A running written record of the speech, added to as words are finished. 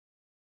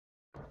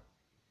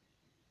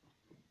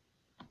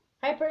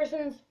Hi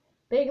persons,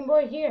 Bacon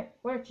Boy here,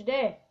 where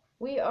today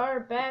we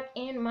are back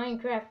in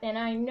Minecraft, and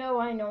I know.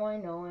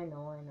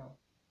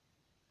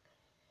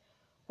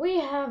 We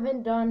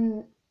haven't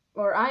done,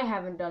 or I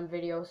haven't done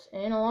videos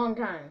in a long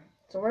time.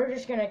 So we're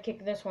just gonna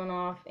kick this one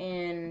off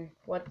in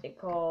what they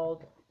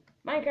called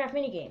Minecraft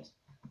Minigames.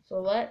 So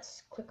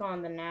let's click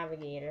on the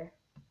navigator.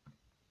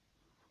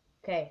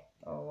 Okay,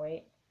 oh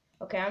wait.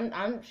 Okay,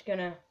 I'm just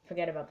gonna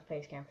forget about the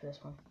face cam for this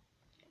one.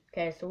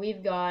 Okay, so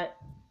we've got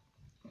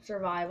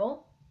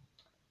Survival,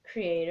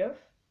 Creative,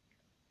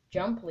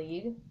 Jump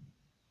League,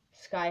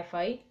 Sky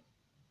Fight,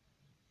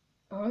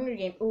 Hunger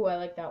Game. Ooh, I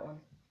like that one.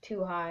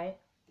 Too High,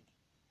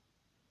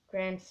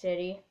 Grand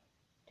City,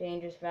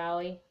 Dangerous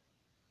Valley,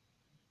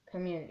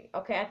 Community.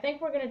 Okay, I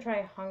think we're gonna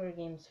try Hunger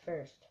Games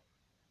first.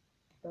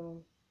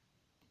 Boom.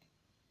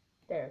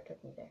 There, it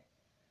took me there.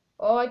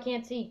 Oh, I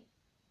can't see.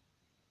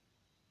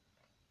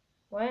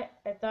 What?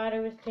 I thought it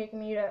was taking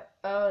me to.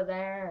 Oh,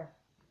 there.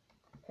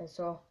 Okay,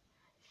 so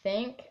I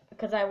think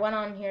because I went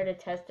on here to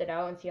test it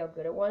out and see how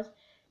good it was.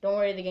 Don't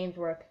worry, the games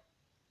work.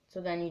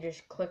 So then you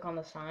just click on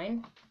the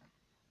sign.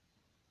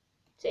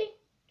 See?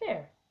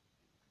 There.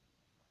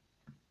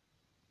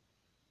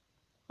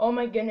 Oh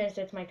my goodness,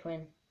 it's my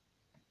twin.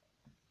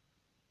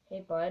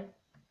 Hey, bud.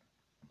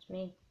 It's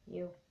me.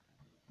 You.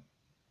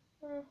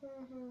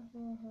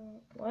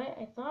 What?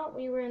 I thought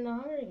we were in the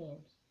Hunger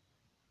Games.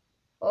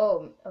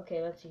 Oh,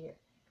 okay, let's see here.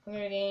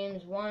 Hunger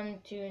Games 1,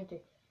 2, and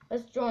 3.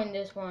 Let's join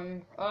this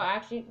one. Oh,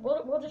 actually,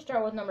 we'll just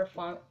start with number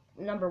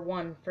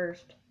 1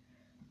 first.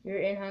 You're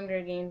in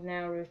Hunger Games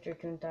now, Rooster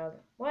 2000.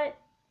 What?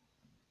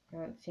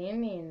 You're not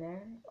seeing me in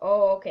there.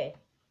 Oh, okay.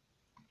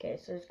 Okay,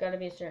 so there's got to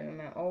be a certain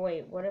amount. Oh,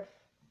 wait, what if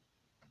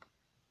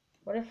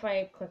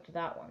I clicked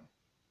that one?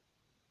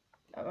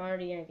 I'm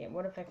already in a game.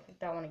 What if I click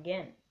that one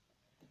again?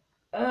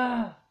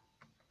 Ugh!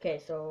 Okay,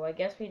 so I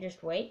guess we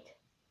just wait.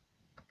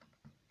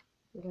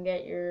 You can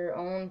get your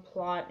own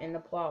plot in the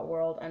plot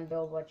world and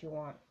build what you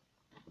want.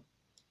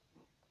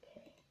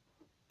 Okay.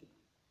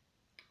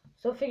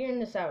 Still figuring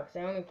this out because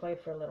I only played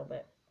for a little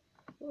bit.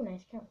 Ooh,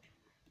 nice couch.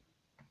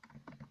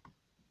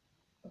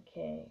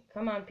 Okay,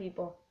 come on,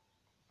 people.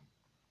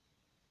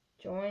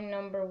 Join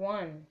number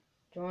 1.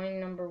 Join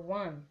number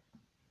 1.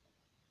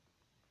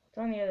 What's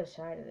on the other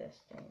side of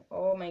this thing?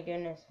 Oh my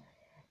goodness.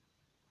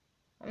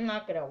 I'm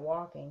not good at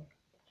walking,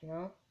 you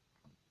know?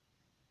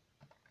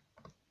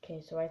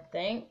 Okay, so I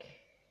think...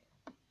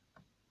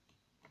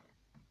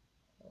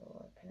 Oh,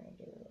 what can I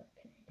do? What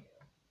can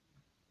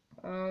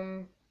I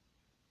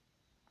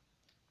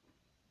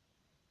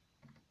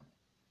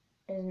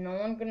do? Is no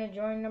one gonna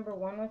join number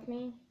 1 with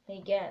me? Hey,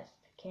 guest,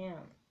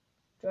 Cam.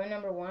 Join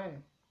number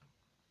 1.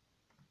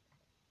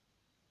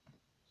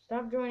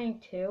 Stop joining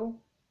 2.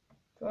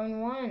 Join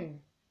 1.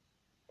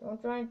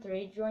 Don't join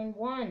 3, join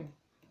 1.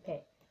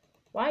 Okay.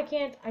 Why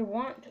can't I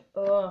want...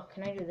 Ugh,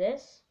 can I do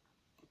this?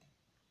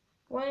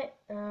 What?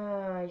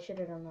 I should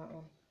have done that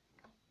one.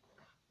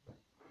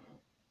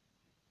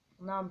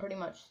 Now I'm pretty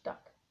much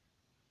stuck.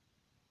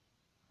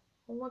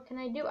 Well, what can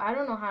I do? I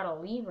don't know how to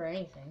leave or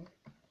anything.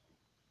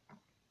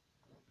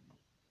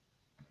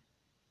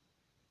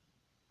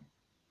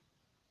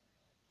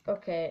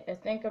 Okay, I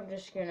think I'm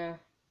just gonna...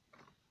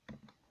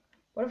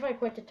 What if I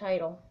quit the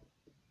title?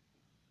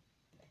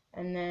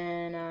 And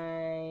then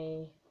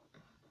I...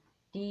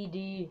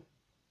 DD.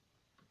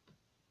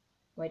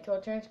 Wait till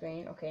it turns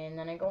green. Okay, and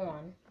then I go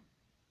on.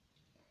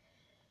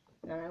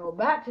 And then I go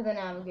back to the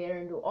navigator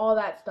and do all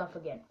that stuff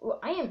again. Ooh,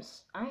 I am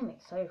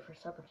excited for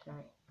supper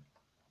tonight.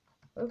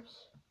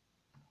 Oops.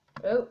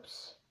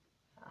 Oops.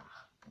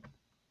 Ah.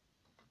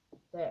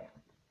 There.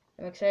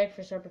 I'm excited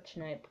for supper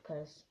tonight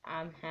because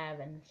I'm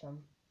having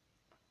some...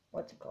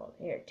 What's it called?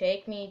 Here,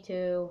 take me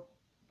to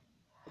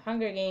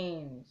Hunger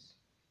Games.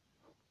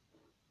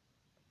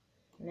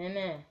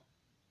 Meh.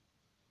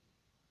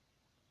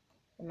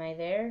 Am I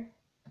there?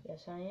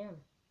 Yes, I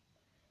am.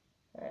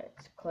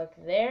 Let's click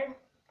there.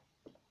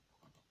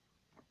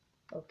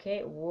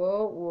 Okay,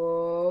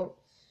 whoa.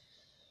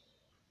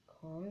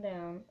 Calm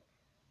down.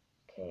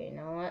 Okay,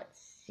 now let's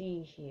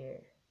see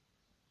here.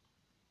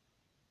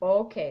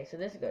 Okay, so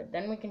this is good.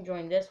 Then we can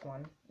join this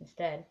one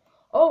instead.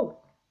 Oh,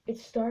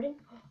 it's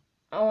starting?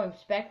 Oh, I'm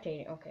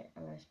spectating. Okay,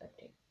 I'm gonna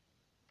spectate.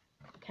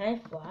 Can I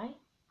fly?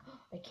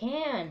 I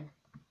can.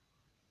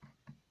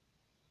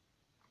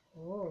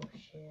 Oh,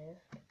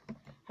 shift.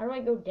 How do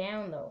I go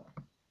down, though?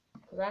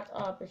 So that's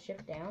up, is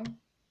shift down.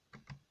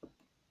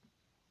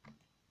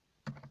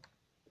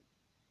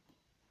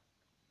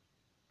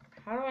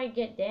 How do I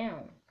get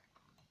down?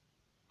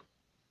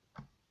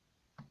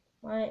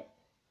 What?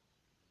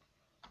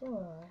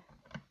 Oh.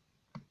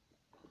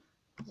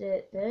 Is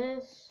it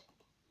this?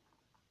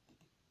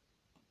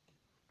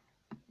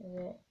 Is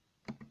it?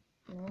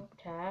 No,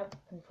 tab,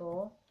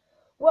 control.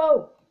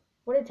 Whoa!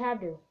 What did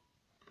tab do?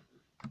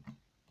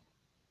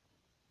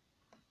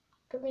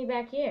 Took me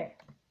back here.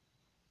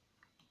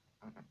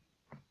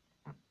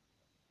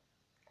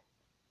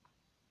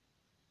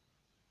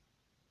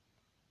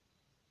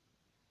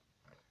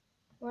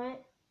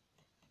 What?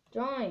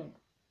 Join.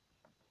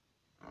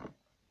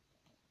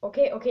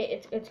 Okay,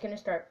 it's gonna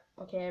start.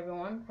 Okay,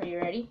 everyone, are you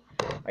ready?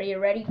 Are you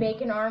ready,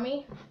 Bacon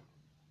Army?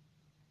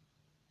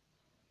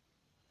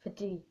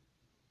 50,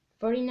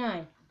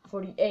 49,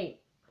 48,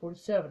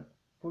 47,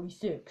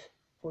 46,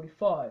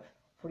 45,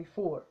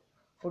 44,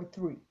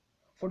 43,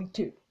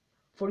 42,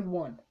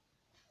 41,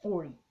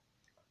 40,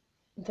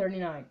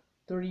 39,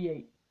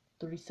 38,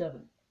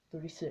 37,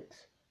 36,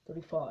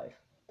 35,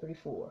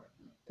 34,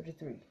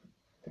 33,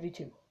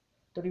 32,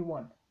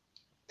 31,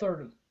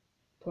 30,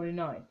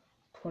 29,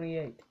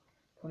 28,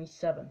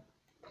 27,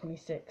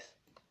 26,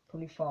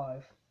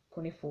 25,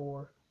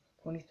 24,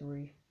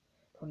 23,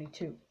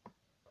 22,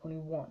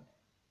 21,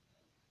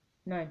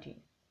 19,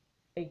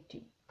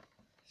 18,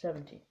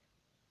 17,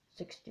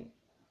 16,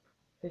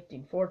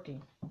 15,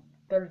 14,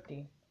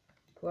 13,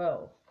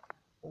 12,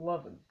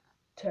 11,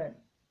 10,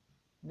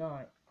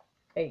 9,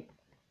 8,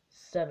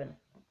 7,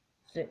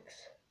 6,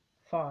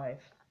 5,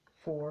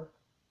 4,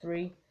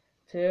 3,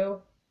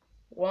 2,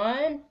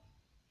 1.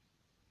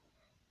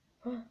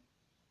 You guys,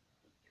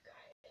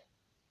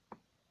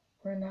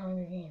 we're in the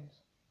Hunger Games.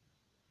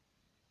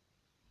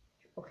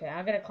 Okay,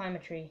 I gotta climb a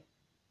tree.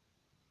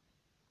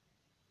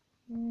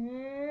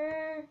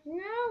 No!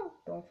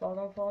 Don't fall,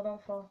 don't fall,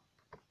 don't fall.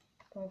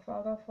 Don't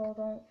fall, don't fall,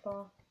 don't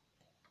fall.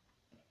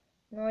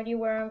 No idea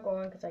where I'm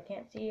going because I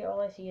can't see. All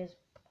I see is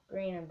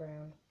green and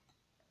brown.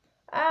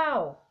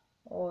 Ow!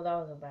 Oh, that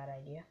was a bad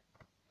idea.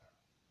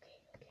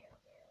 Okay.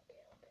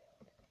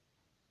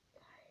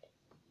 Hide.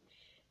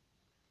 Shh.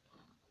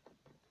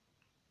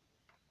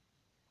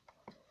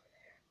 What's over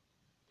there?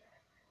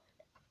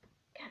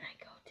 Can I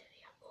go to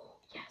the...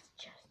 Oh, yes,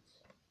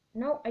 chests.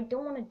 No, I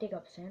don't want to dig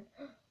up sand.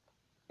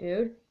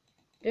 Dude,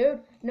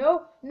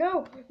 no! Leave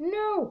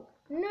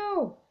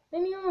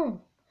me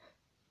alone.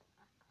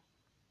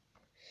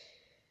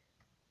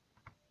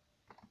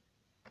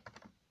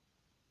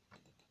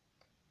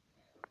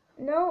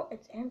 No,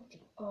 it's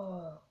empty.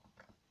 Oh,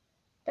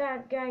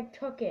 that guy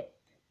took it.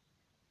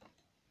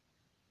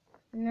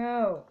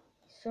 No,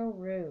 he's so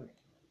rude.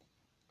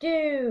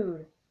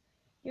 Dude,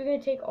 you're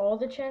gonna take all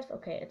the chests?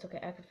 Okay, it's okay.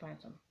 I could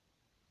find some.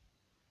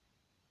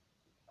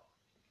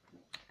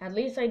 At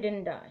least I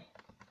didn't die.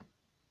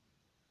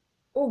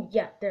 Oh,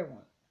 yeah, there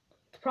one.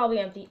 It's probably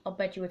empty. I'll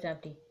bet you it's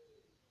empty.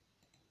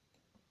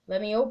 Let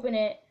me open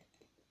it.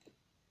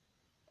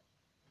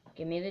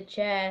 Give me the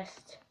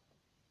chest.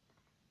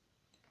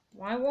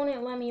 Why won't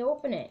it let me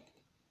open it?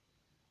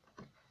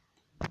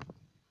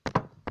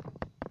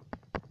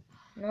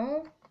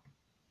 No?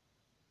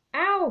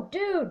 Ow,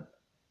 dude!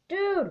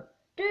 Leave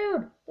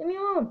me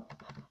alone.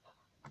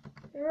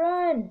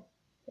 Run.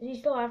 Is he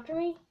still after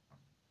me?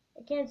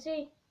 I can't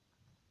see.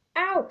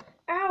 Ow!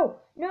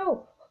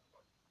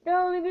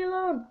 No, leave me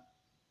alone.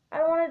 I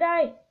don't want to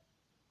die.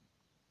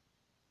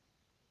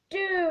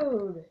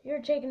 Dude,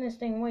 you're taking this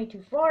thing way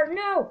too far.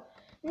 No.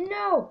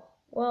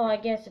 Well, I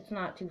guess it's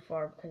not too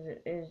far because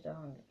it is the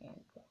Hunger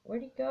Games.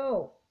 Where'd he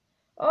go?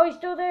 Oh, he's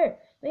still there.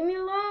 Leave me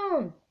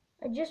alone.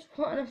 I just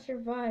want to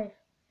survive.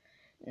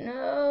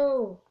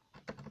 No.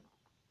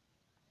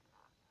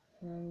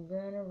 I'm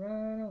gonna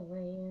run away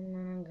and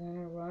then I'm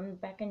gonna run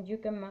back and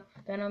juke him out.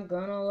 Then I'm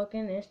gonna look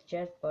in this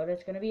chest, but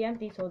it's gonna be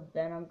empty, so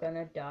then I'm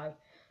gonna die.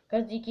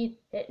 Cause he keeps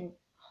hitting.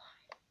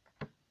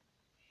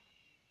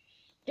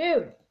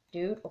 Dude,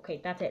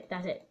 okay, that's it.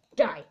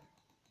 Die.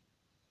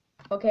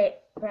 Okay,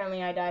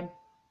 apparently I died.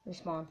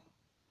 Respawn.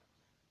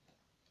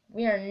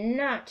 We are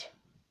not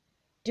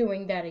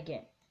doing that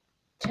again.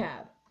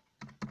 Tab.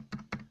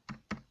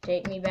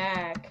 Take me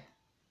back.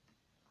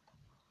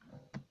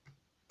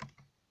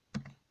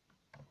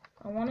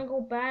 I want to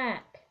go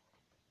back.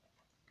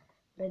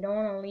 But I don't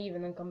want to leave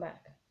and then come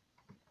back.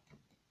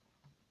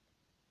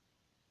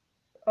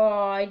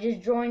 Oh, I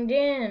just joined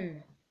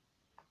in.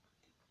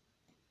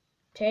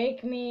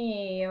 Take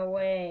me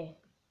away.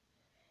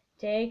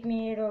 Take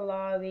me to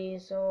lobby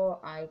so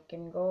I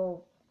can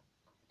go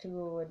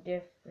to a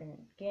different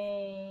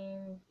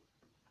game.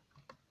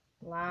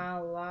 La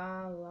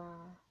la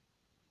la.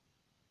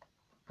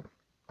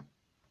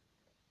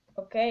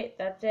 Okay,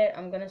 that's it.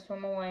 I'm gonna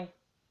swim away.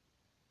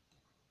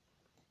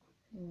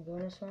 I'm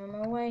gonna swim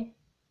away.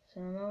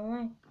 I'm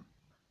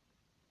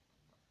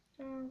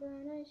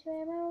gonna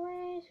swim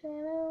away,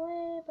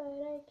 but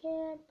I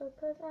can't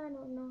because I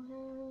don't know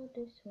how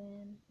to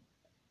swim.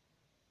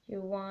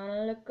 You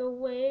wanna look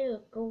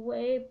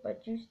away,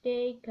 but you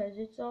stay 'cause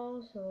it's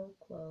all so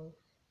close.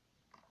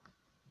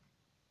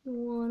 You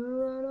wanna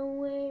run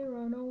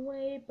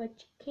away,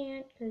 but you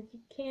can't 'cause you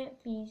can't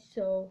be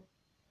so.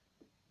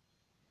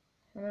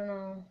 I don't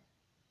know.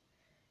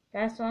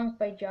 That song's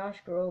by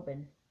Josh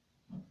Groban.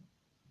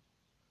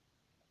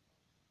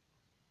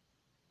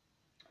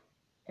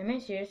 Am I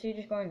seriously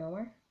just going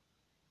nowhere?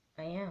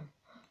 I am.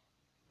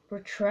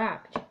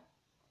 Retract.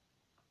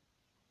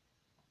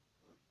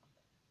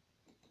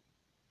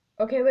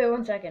 Okay, wait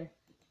 1 second.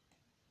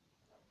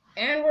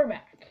 And we're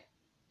back.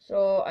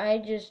 So I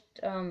just,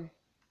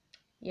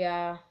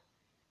 yeah.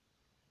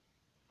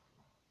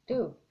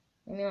 Dude,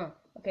 leave me alone.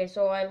 Okay,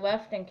 so I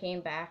left and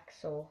came back,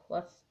 so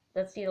let's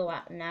see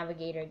the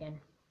navigator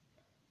again.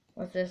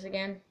 What's this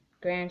again?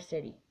 Grand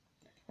City.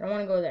 I don't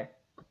want to go there.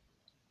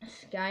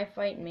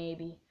 Skyfight,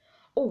 maybe.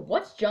 Oh,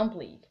 what's Jump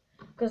League?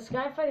 Because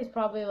Skyfight is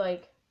probably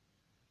like...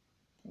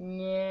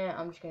 Yeah,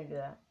 I'm just going to do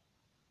that.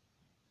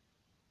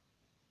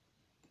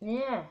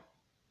 Yeah.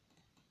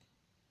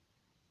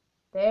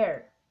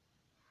 There.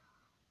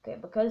 Okay,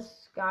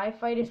 because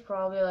Skyfight is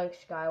probably like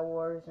Sky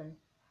Wars and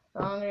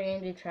the Hunger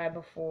Games we tried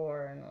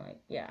before. And like,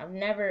 yeah, I've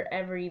never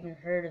ever even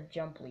heard of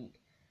Jump League.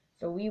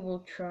 So we will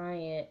try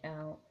it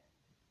out.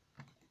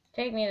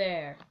 Take me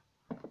there.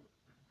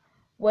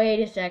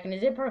 Wait a second,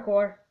 is it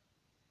parkour?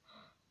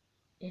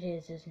 It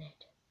is, isn't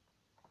it?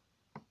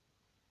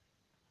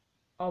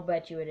 I'll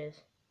bet you it is.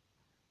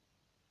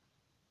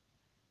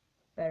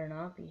 Better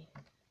not be.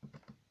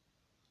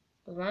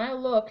 Because when I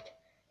looked,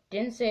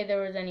 didn't say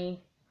there was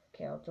any...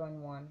 Okay, I'll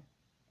join one.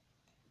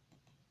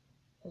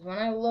 Because when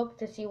I looked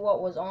to see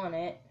what was on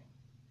it,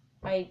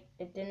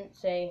 it didn't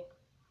say...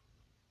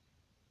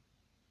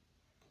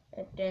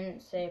 It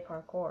didn't say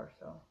parkour,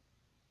 so...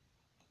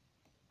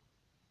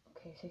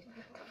 Okay,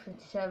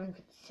 57,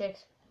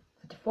 56,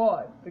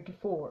 55,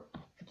 54,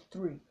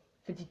 53,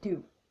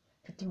 52,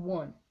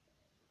 51,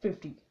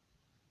 50,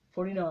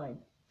 49,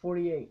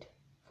 48,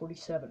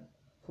 47,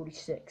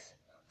 46,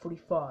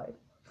 45,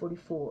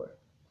 44,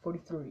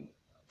 43,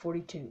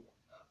 42,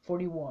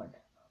 41,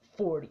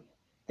 40,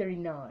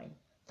 39,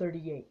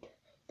 38,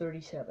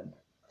 37,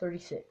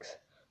 36,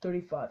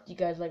 35. Do you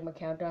guys like my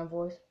countdown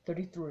voice?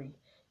 33,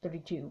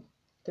 32,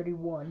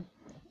 31,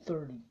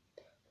 30,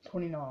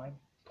 29,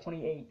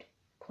 28,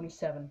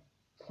 27,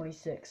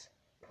 26,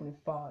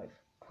 25,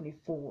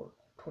 24,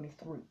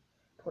 23,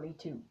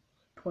 22,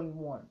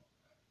 21,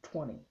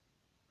 20,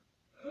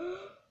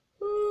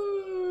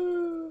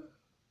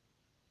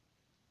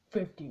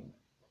 15,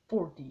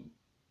 14,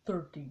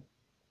 13,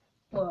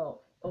 12,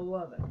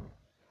 11,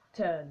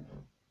 10,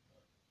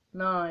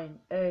 9,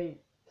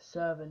 8,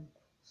 7,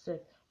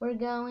 6. We're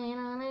going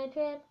on a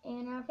trip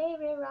in our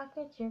favorite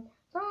rocket ship,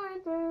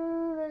 soaring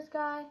through the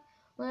sky.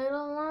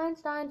 Little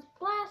Einsteins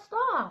blast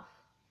off.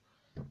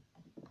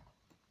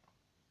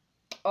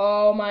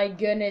 Oh my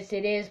goodness,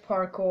 it is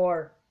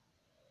parkour.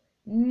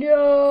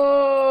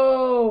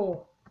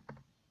 No!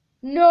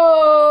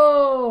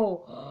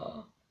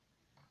 No!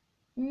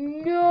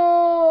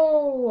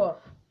 No!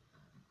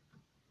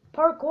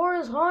 Parkour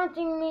is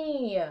haunting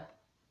me.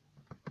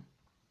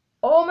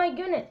 Oh my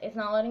goodness, it's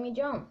not letting me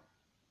jump.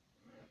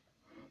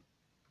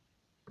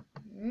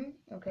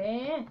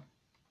 Okay.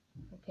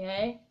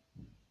 Okay.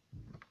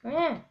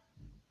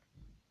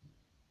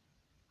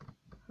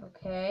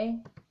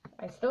 Okay.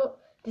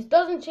 This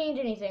doesn't change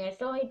anything. I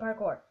still hate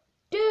parkour.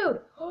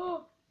 Dude!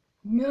 Oh,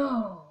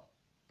 no.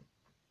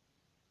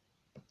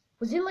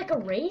 Was it like a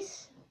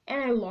race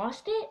and I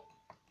lost it?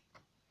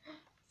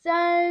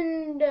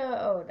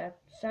 Oh,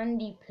 that's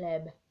Sunday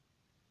pleb.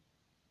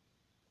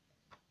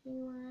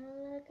 You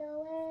wanna look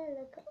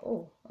away,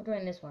 oh, I'll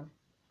join this one.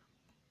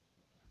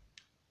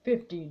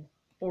 15,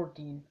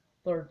 14,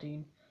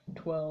 13,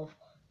 12,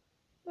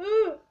 10,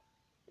 9,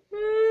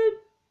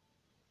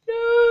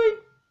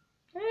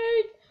 8.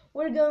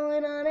 We're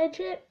going on a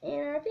trip in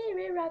our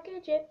favorite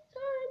rocket ship,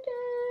 soaring to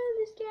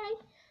the sky.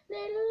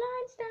 Little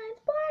Einsteins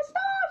blast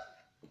off.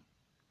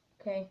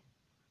 Okay,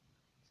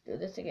 let's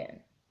do this again.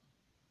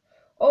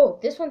 Oh,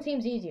 this one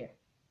seems easier.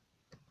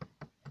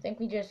 I think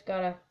we just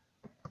gotta...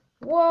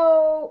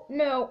 Whoa!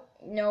 No,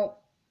 no.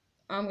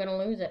 I'm gonna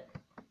lose it.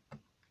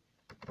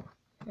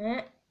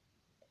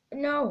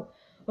 No.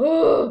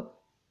 Oh!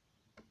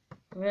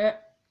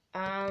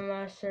 I'm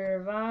a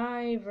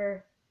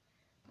survivor.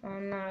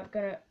 I'm not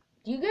gonna...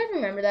 Do you guys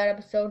remember that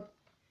episode?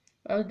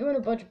 I was doing a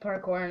bunch of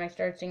parkour and I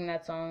started singing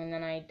that song and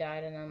then I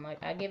died and I'm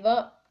like, I give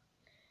up.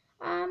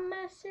 I'm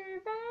a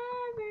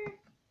survivor.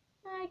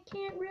 I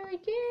can't really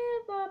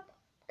give up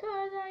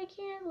because I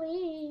can't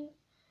leave.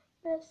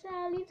 Unless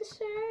I leave the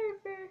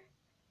server,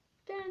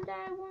 then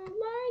I won't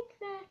like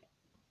that.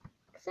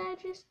 Because I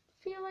just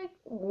feel like,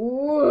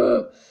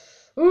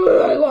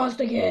 I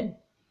lost again.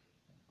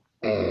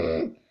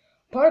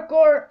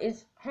 Parkour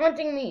is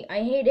haunting me.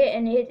 I hate it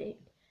and it.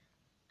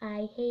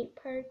 I hate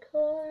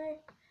parkour.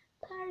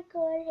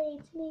 Parkour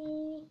hates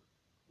me.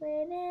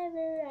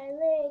 Whenever I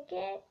lick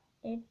it,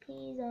 it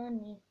pees on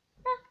me.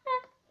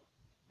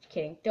 Just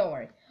kidding. Don't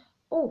worry.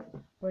 Oh,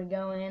 we're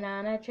going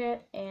on a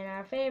trip in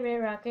our favorite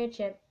rocket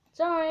ship,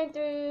 soaring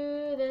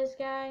through the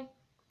sky.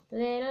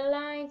 Little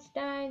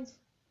Einsteins,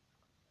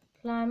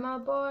 climb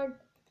aboard,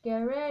 get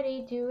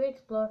ready to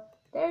explore.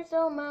 There's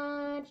so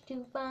much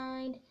to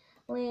find.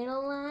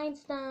 Little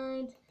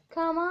Einsteins,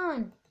 come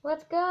on,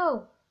 let's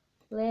go.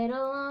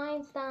 Little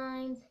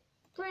Einsteins,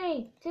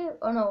 3, 2,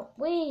 oh no,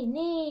 we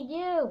need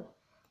you.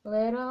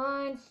 Little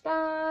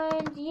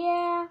Einsteins,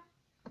 yeah.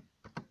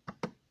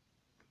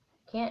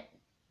 Can't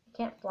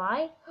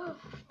fly?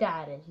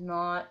 That is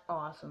not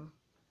awesome.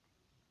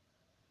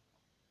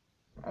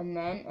 And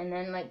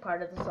then like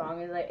part of the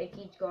song is like it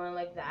keeps going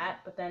like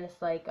that, but then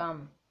it's like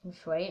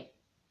just wait.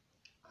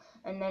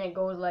 And then it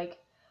goes like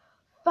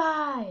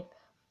 5,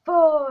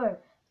 4,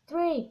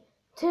 3,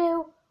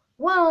 2,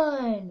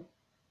 1.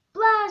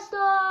 Blast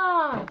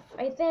off!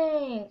 I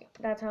think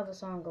that's how the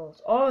song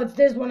goes. Oh, it's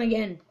this one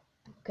again.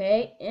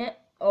 Okay.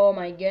 Oh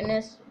my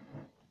goodness.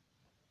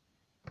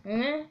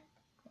 Okay.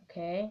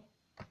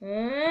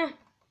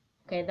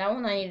 Okay, that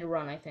one I need to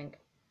run, I think.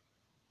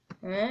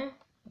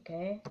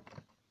 Okay.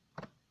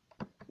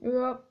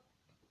 Yup.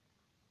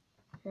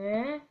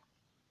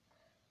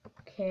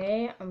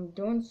 Okay, I'm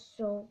doing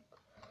so...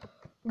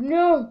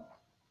 No!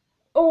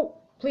 Oh,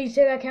 please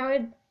say that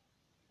counted.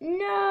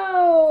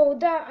 No!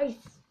 I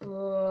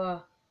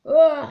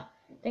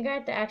think I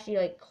have to actually,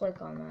 like,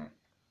 click on that.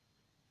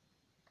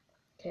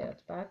 Okay,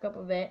 let's back up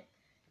a bit.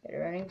 Get a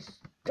running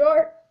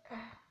start.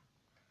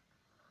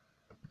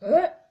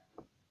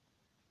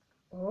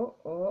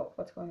 Oh,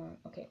 what's going on?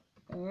 Okay.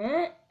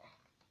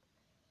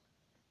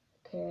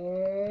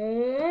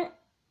 Okay.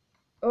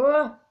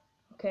 Oh!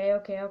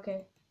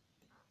 Okay.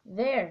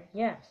 There,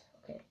 yes.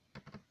 Okay.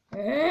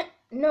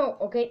 No,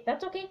 okay,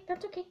 that's okay.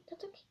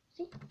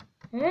 See?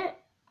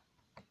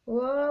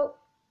 Whoa.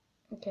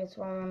 Okay,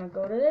 so I'm gonna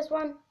go to this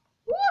one.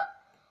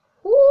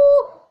 Woo!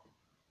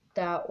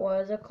 That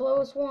was a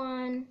close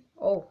one.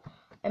 Oh,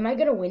 am I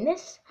gonna win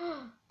this?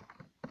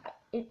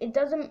 It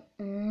doesn't...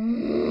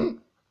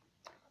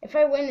 If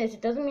I win this,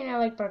 it doesn't mean I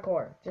like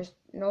parkour. Just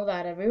know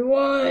that,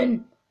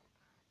 everyone.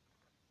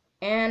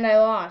 And I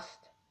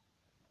lost.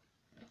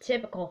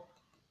 Typical.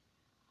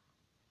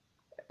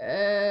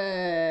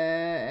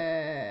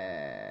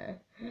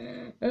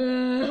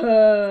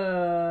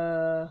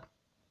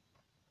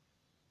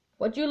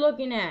 What you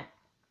looking at?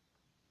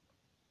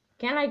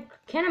 Can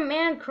a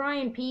man cry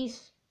in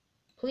peace?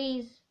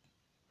 Please?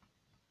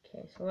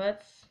 Okay, so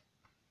let's...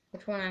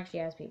 Which one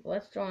actually has people?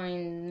 Let's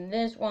join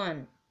this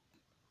one.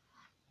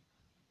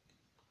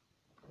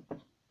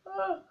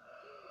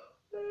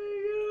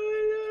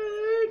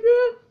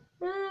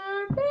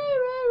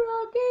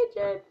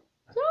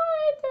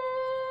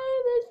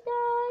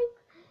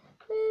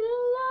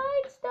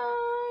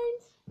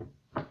 Einsteins.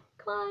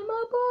 Climb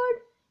aboard,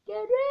 get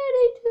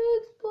ready to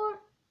explore.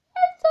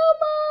 There's so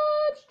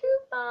much to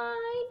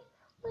find.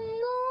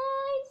 Little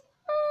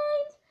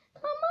Einsteins,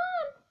 come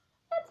on,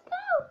 let's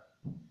go.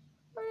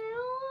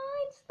 Little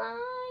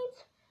Einsteins,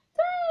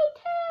 3,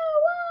 2,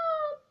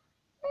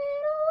 1.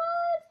 Little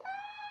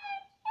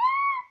Einsteins,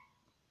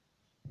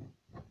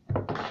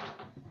 yeah!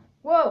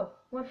 Whoa,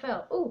 what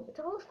fell? Ooh, it's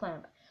a hose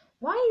clamp.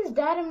 Why is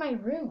that in my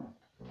room?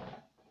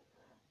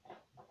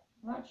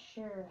 I'm not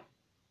sure.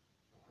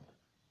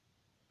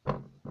 5,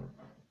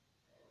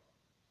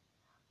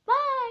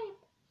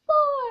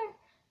 4,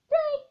 3,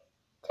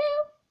 2,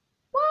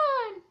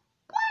 1.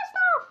 Blast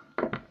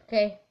off!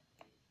 Okay.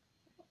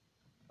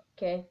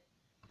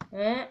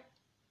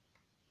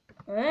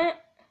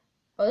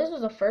 Oh, this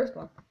was the first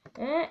one.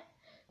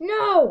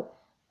 No!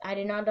 I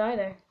did not die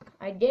there.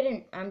 I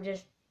didn't.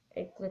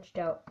 It glitched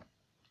out.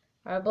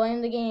 I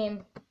blame the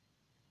game.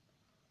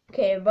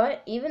 Okay,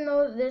 but even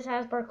though this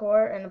has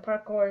parkour, and the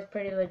parkour is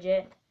pretty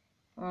legit,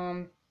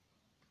 I'm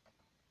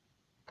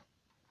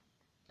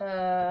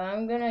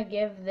gonna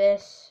give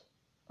this...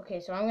 Okay,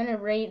 so I'm gonna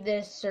rate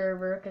this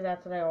server, because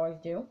that's what I always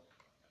do.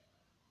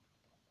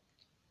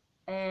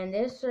 And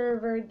this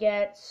server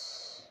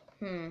gets...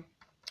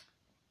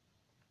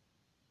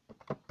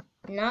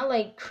 Not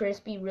like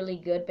crispy, really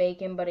good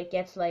bacon, but it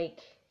gets like,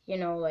 you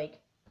know, like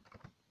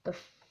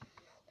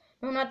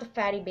no, not the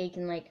fatty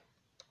bacon, like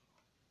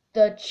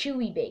the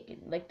chewy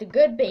bacon, like the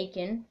good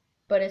bacon,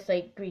 but it's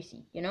like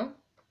greasy, you know?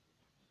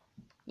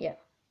 Yeah.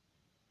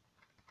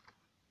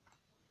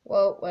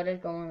 Whoa, what is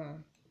going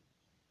on?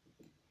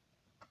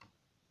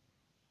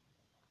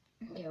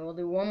 Okay, we'll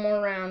do one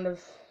more round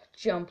of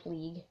Jump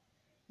League,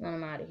 and then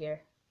I'm out of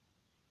here.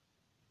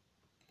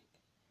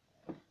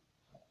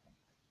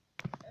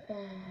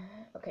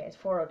 Okay, it's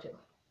 4:02.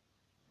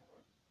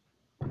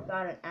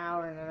 Got an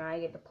hour, and then I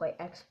get to play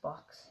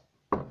Xbox.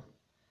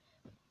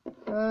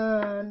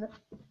 And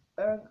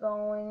we're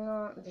going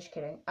on. Just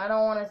kidding. I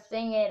don't want to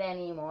sing it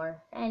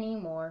anymore. La,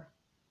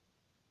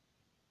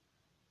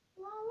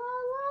 la,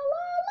 la,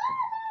 la, la,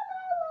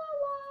 la,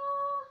 la, la, la,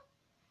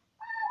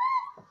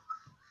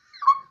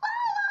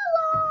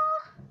 la.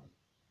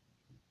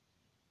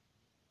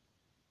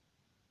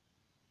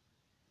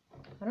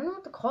 I don't know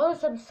what to call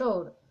this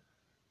episode.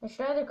 I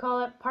should either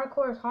call it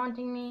Parkour is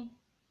Haunting Me.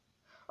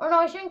 Or no,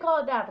 I shouldn't call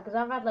it that, because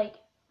I've had like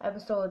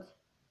episodes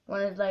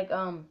when it's like,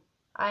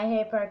 I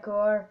hate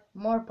parkour,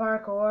 more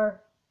parkour,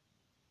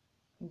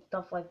 and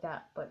stuff like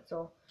that. But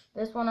so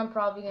this one I'm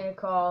probably gonna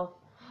call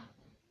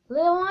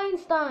Little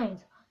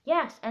Einsteins.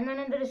 Yes, and then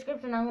in the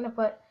description I'm gonna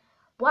put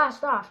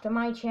blast off to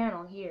my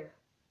channel here.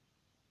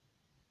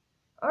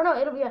 Or no,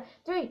 it'll be a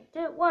 3,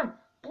 2, 1,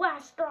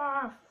 blast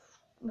off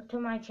to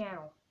my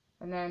channel,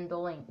 and then the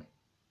link.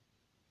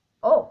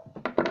 Oh,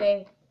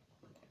 okay.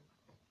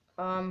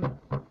 Oh,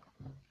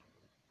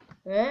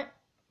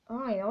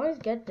 I always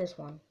get this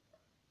one.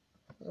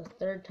 It's the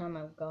third time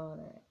I've got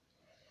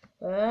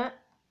it.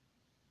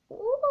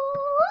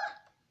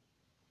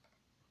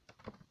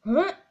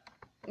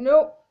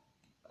 Nope.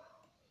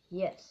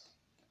 Yes,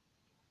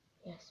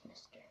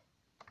 mister.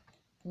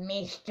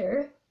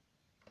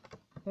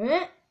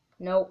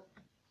 Nope.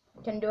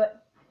 Couldn't do it.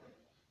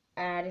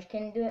 I just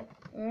couldn't do it.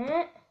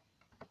 No!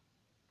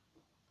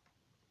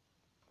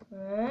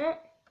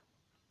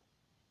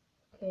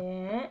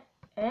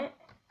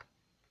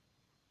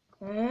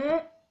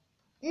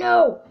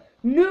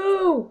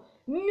 No!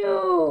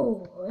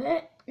 No!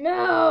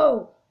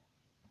 No!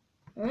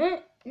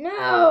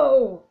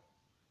 No!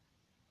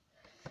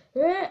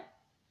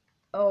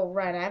 Oh,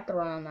 right, I have to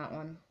run on that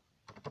one.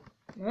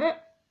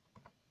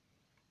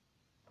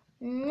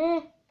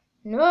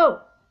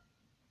 No!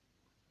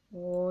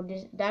 Oh,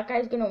 that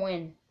guy's gonna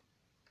win.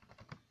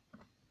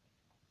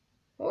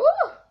 Woo!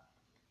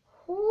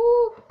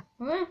 Woo!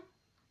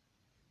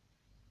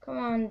 Come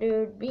on,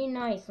 dude. Be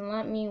nice and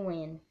let me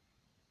win.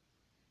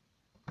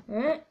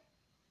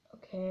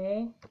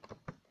 Okay.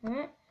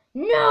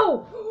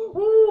 No!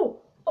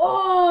 Ooh!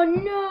 Oh,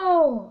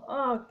 no!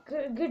 Oh,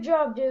 good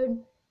job,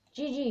 dude.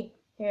 GG.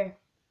 Here.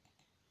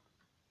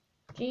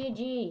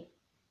 GG.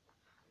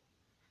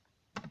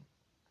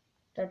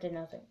 That did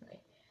nothing. Okay.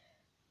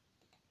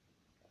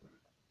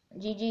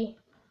 GG.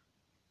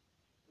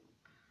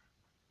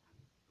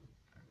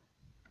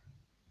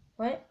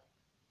 What?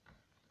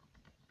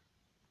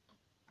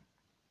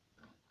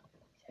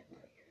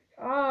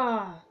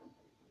 I'm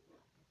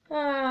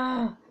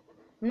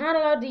not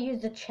allowed to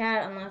use the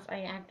chat unless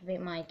I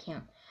activate my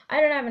account. I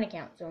don't have an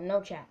account, so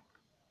no chat.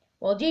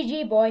 Well,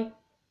 GG, boy.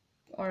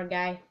 Or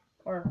guy.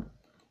 Or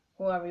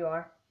whoever you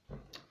are.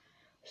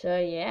 So,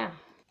 yeah.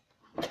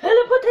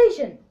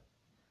 Teleportation!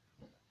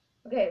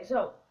 Okay,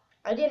 so,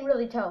 I didn't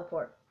really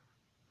teleport.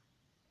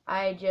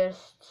 I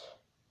just,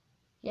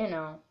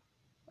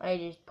 I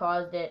just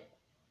paused it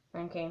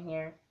and came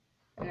here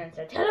and then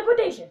said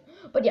teleportation.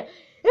 But yeah,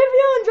 if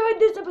you enjoyed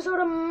this episode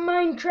of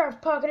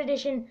Minecraft Pocket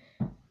Edition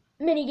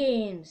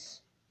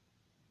Minigames,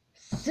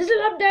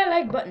 sizzle up that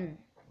like button.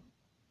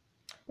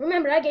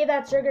 Remember, I gave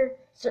that Surger,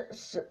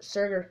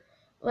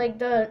 like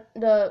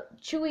the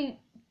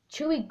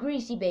chewy,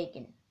 greasy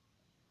bacon.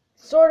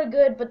 Sort of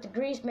good, but the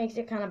grease makes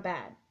it kind of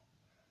bad.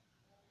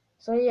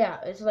 So yeah,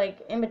 it's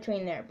like in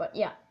between there, but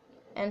yeah.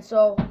 And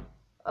so,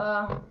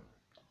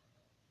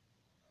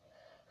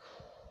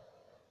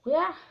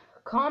 yeah,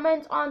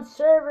 comments on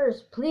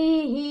servers,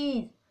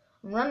 please.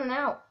 I'm running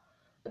out.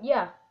 But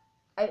yeah,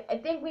 I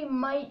think we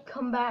might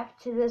come back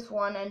to this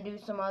one and do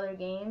some other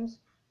games.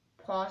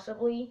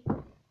 Possibly.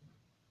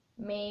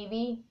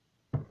 Maybe.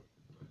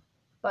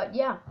 But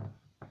yeah.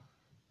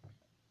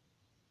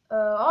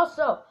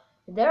 Also,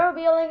 there will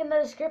be a link in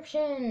the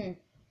description.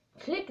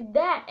 Click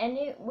that and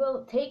it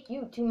will take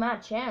you to my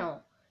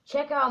channel.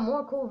 Check out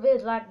more cool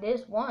vids like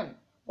this one.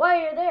 While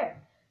you're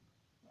there,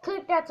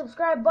 click that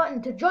subscribe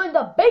button to join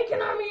the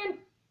Bacon Army and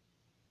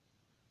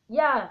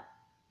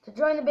to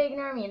join the Bacon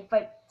Army and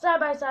fight side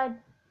by side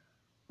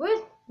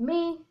with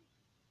me,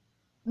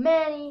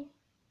 Manny,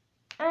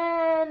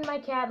 and my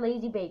cat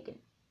Lazy Bacon.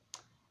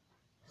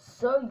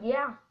 So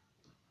yeah,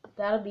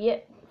 that'll be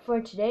it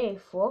for today,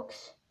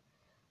 folks.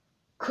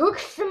 Cook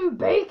some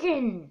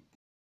bacon!